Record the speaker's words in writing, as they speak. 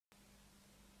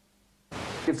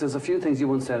If there's a few things you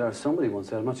once said, or somebody once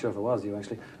said, I'm not sure if it was you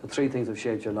actually, the three things that have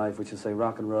shaped your life, which is, say,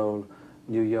 rock and roll,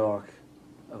 New York,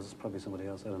 that was probably somebody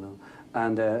else, I don't know,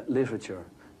 and literature.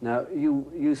 Now,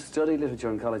 you studied literature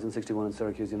in college in '61 at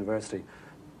Syracuse University.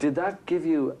 Did that give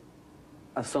you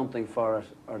a something for it,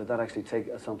 or did that actually take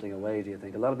a something away, do you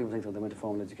think? A lot of people think that they went to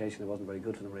formal education, it wasn't very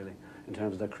good for them, really, in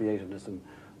terms of their creativeness and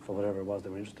for whatever it was they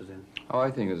were interested in. Oh, I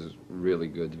think it was really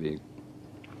good to be...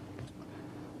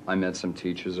 I met some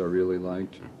teachers I really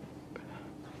liked.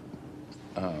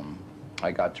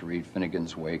 I got to read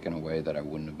Finnegan's Wake in a way that I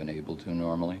wouldn't have been able to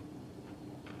normally,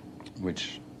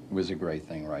 which was a great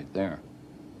thing right there.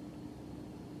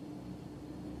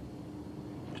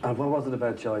 And what was it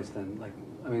about Joyce then? Like,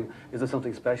 I mean, is there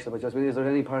something special about Joyce? I mean, is there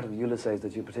any part of Ulysses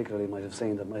that you particularly might have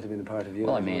seen that might have been a part of you?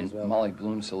 Well, I mean, Molly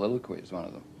Bloom's soliloquy is one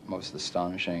of the most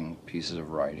astonishing pieces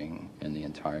of writing in the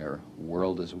entire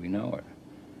world as we know it.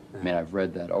 Yeah. I mean, I've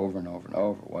read that over and over and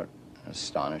over. What an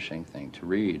astonishing thing to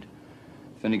read.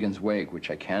 Finnegan's Wake, which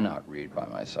I cannot read by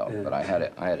myself, yeah. But I had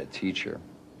a teacher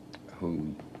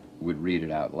who would read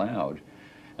it out loud.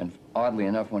 And oddly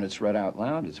enough, when it's read out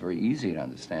loud, it's very easy to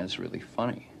understand. It's really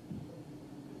funny.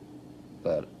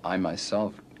 But I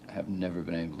myself have never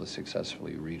been able to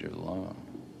successfully read it alone.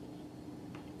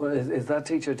 Well, is that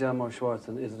teacher Delmore Schwartz,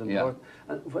 and is it important?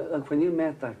 Yeah. And when you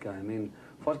met that guy, I mean,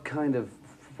 what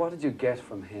did you get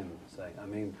from him, say? I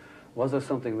mean, was there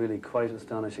something really quite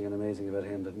astonishing and amazing about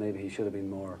him that maybe he should have been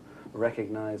more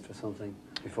recognized or something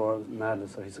before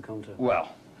madness that he succumbed to?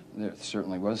 Well, there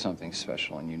certainly was something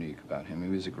special and unique about him. He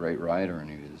was a great writer,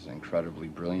 and he was incredibly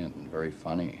brilliant and very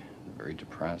funny and very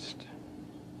depressed.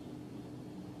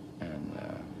 And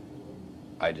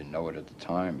I didn't know it at the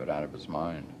time, but out of his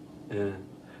mind. Yeah.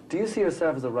 Do you see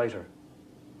yourself as a writer?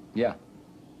 Yeah.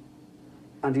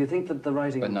 And do you think that the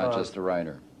writing But not just a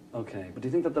writer. Okay, but do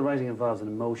you think that the writing involves an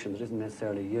emotion that isn't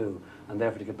necessarily you, and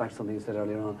therefore, to get back to something you said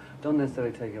earlier on, don't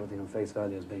necessarily take everything on face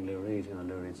value as being Lou Reed, you know,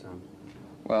 Lou Reed's song?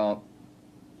 Well,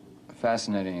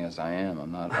 fascinating as I am,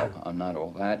 I'm not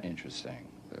all that interesting.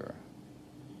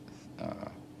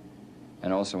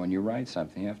 And also, when you write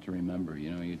something, you have to remember, you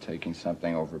know, you're taking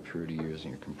something over a period of years and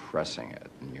you're compressing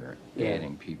it, and you're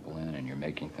adding people in, and you're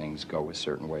making things go a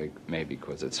certain way, maybe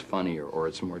because it's funnier, or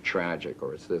it's more tragic,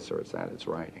 or it's this, or it's that. It's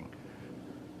writing.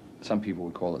 Some people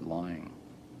would call it lying.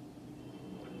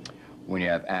 When you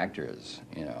have actors,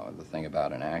 you know, the thing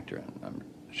about an actor, and I'm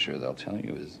sure they'll tell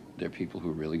you, is they're people who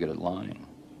are really good at lying.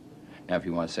 Now, if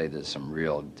you want to say there's some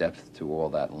real depth to all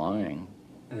that lying,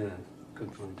 yeah,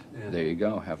 good point. Yeah. There you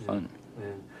go. Have fun. Yeah.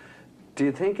 Do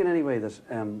you think in any way that,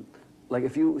 like,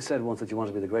 if you said once that you want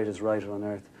to be the greatest writer on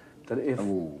earth, that if...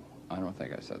 Oh, I don't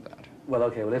think I said that. Well,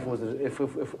 okay, well, if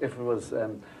it was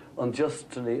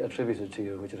unjustly attributed to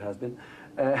you, which it has been,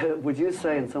 would you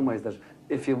say in some ways that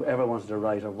if you ever wanted to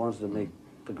write or wanted to make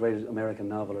the greatest American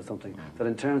novel or something, that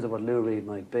in terms of what Lou Reed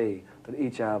might be, that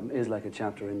each album is like a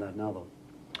chapter in that novel?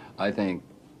 I think,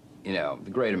 you know,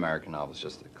 the great American novel is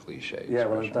just a cliche. Yeah,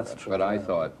 well, that's true. But I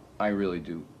thought, I really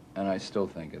do, and I still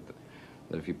think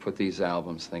that if you put these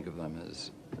albums, think of them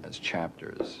as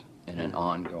chapters in an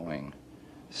ongoing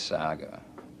saga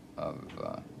of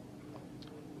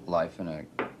life in a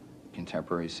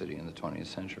contemporary city in the 20th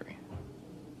century.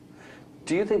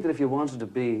 Do you think that if you wanted to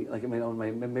be, like, I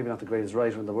mean, maybe not the greatest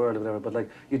writer in the world or whatever, but like,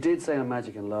 you did say on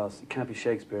Magic and Loss, it can't be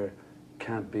Shakespeare,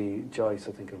 can't be Joyce,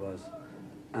 I think it was,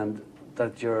 and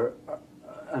that your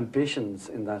ambitions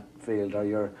in that field, or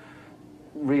your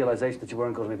realization that you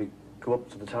weren't going to maybe go up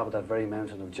to the top of that very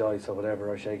mountain of Joyce or whatever,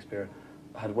 or Shakespeare,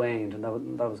 had waned, and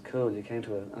that was cool. You came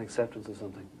to an acceptance of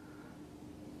something.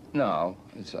 No,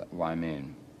 well, I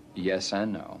mean, yes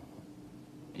and no.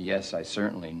 Yes, I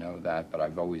certainly know that, but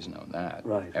I've always known that.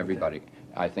 Right. Everybody, okay.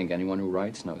 I think anyone who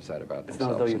writes knows that about it's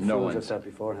themselves. It's not as though you fooled yourself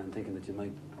beforehand thinking that you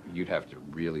might... You'd have to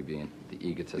really be the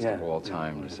egotist of all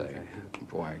time to say,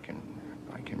 boy, I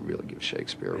can really give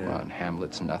Shakespeare a run.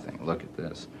 Hamlet's nothing. Look at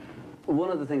this.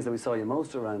 One of the things that we saw you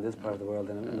most around this part of the world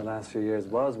in the last few years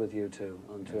was with U2,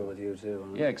 on tour with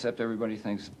U2. Yeah, except everybody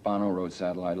thinks Bono wrote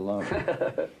Satellite of Love.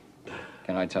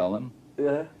 Can I tell them?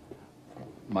 Yeah.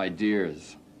 My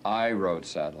dears, I wrote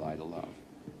Satellite of Love,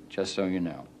 just so you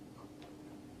know.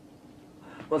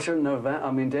 Well, sure,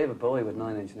 I mean, David Bowie with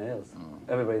 9 Inch Nails.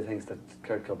 Everybody thinks that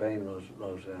Kurt Cobain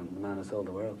wrote The Man Who Sold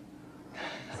the World.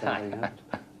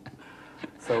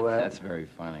 So, that's very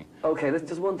funny. Okay,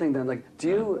 just one thing then. Like, do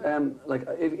you, like,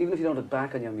 even if you don't look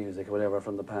back on your music or whatever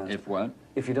from the past... If what?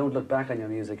 If you don't look back on your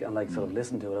music and, like, sort of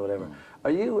listen to it or whatever,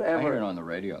 are you ever... I hear it on the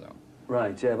radio, though.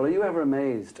 Right, yeah, but are you ever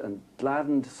amazed and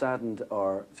gladdened, saddened,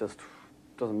 or just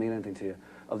doesn't mean anything to you,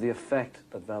 of the effect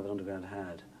that Velvet Underground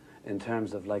had in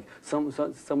terms of like,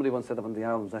 somebody once said that when the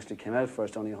albums actually came out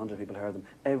first, only 100 people heard them.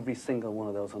 Every single one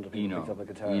of those 100 people picked up a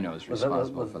guitar. Eno's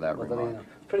responsible for that remark.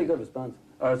 It's a pretty good response.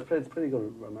 Or it's a pretty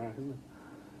good remark, isn't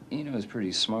it? Eno's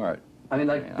pretty smart. I mean,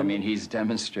 like... I mean, he's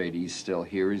demonstrated he's still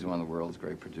here. He's one of the world's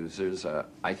great producers.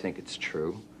 I think it's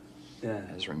true,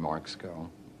 as remarks go.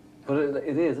 But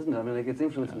it is, isn't it? I mean, like, its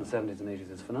influence in the 70s and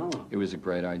 80s is phenomenal. It was a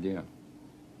great idea.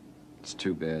 It's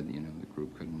too bad, you know, the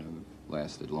group couldn't have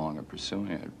lasted longer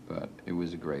pursuing it, but it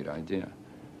was a great idea.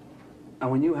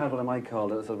 And when you had what I might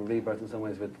call a sort of rebirth in some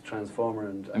ways with Transformer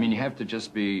and... I mean, you have to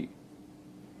just be,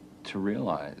 to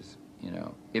realize, you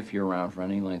know, if you're around for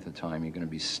any length of time, you're going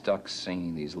to be stuck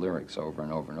singing these lyrics over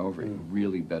and over and over. You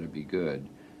really better be good.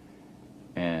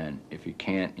 And if you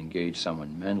can't engage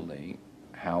someone mentally,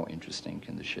 how interesting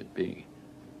can the shit be?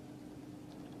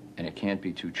 And it can't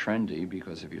be too trendy,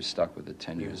 because if you're stuck with it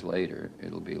 10 years later,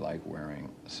 it'll be like wearing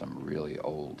some really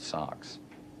old socks.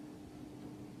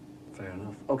 Fair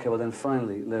enough. Okay, well then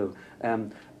finally, Lou,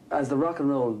 as the rock and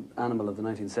roll animal of the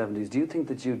 1970s, do you think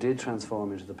that you did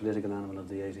transform into the political animal of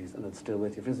the 80s and it's still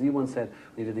with you? For instance, you once said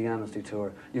when you did the Amnesty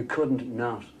tour, you couldn't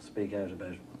not speak out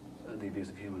about the abuse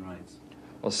of human rights.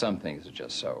 Well, some things are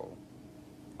just so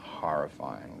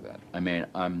horrifying that, I mean,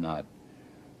 I'm not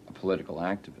a political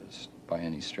activist by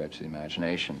any stretch of the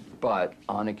imagination, but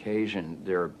on occasion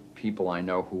there are people I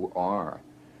know who are,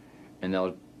 and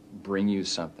they'll bring you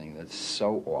something that's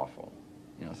so awful,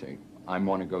 you know, say, I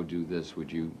want to go do this,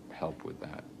 would you help with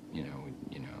that? You know,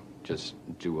 just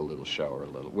do a little show or a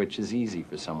little, which is easy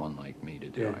for someone like me to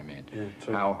do. I mean,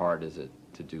 how hard is it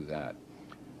to do that?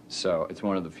 So it's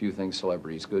one of the few things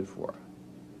celebrity's good for,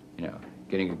 you know,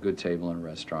 getting a good table in a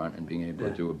restaurant and being able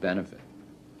to do a benefit,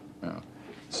 you know.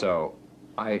 So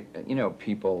you know,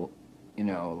 people, you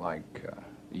know, like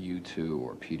U2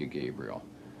 or Peter Gabriel,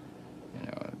 you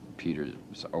know,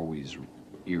 Peter's always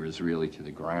ears really to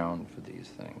the ground for these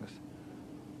things.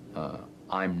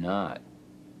 I'm not,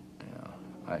 you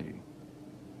know,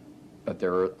 but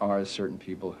there are certain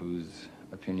people whose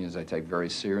opinions I take very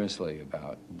seriously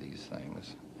about these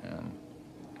things,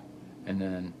 and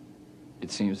then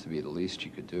it seems to be the least you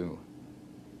could do.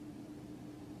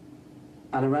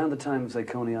 And around the time of, say,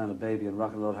 Coney Island Baby and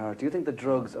Rock and Roll Heart, do you think the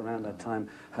drugs around that time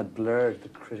had blurred the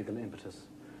critical impetus?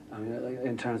 I mean,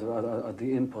 in terms of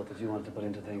the input that you wanted to put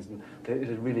into things, and it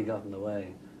had really got in the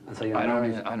way. And so I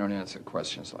don't answer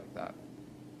questions like that.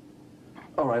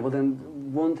 All right, well then,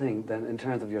 one thing then, in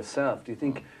terms of yourself, do you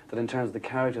think that in terms of the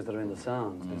characters that are in the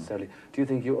songs, necessarily, do you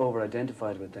think you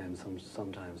over-identified with them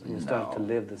sometimes, and you started to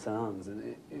live the songs?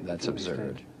 That's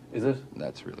absurd. Is it?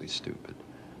 That's really stupid.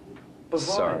 But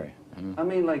why? Sorry. I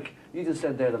mean, like, you just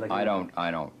said there that, like... I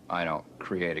don't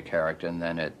create a character and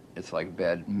then it's like a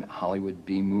bad Hollywood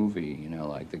B-movie, you know,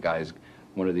 like the guy's,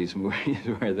 one of these movies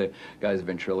where the guy's a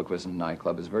ventriloquist in a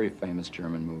nightclub. It's a very famous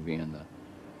German movie, and the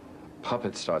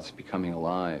puppet starts becoming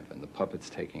alive, and the puppet's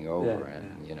taking over,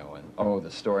 you know, and, oh,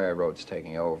 the story I wrote's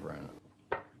taking over, and,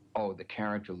 oh, the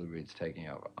character Lou Reed's taking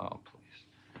over. Oh,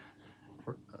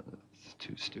 please. It's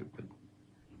too stupid.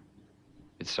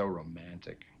 It's so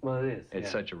romantic. Well, it is.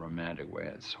 It's such a romantic way.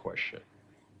 It's horseshit.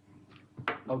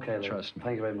 Okay, Lou. Trust me.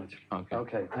 Thank you very much. Okay.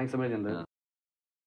 Okay, thanks a million, Lou.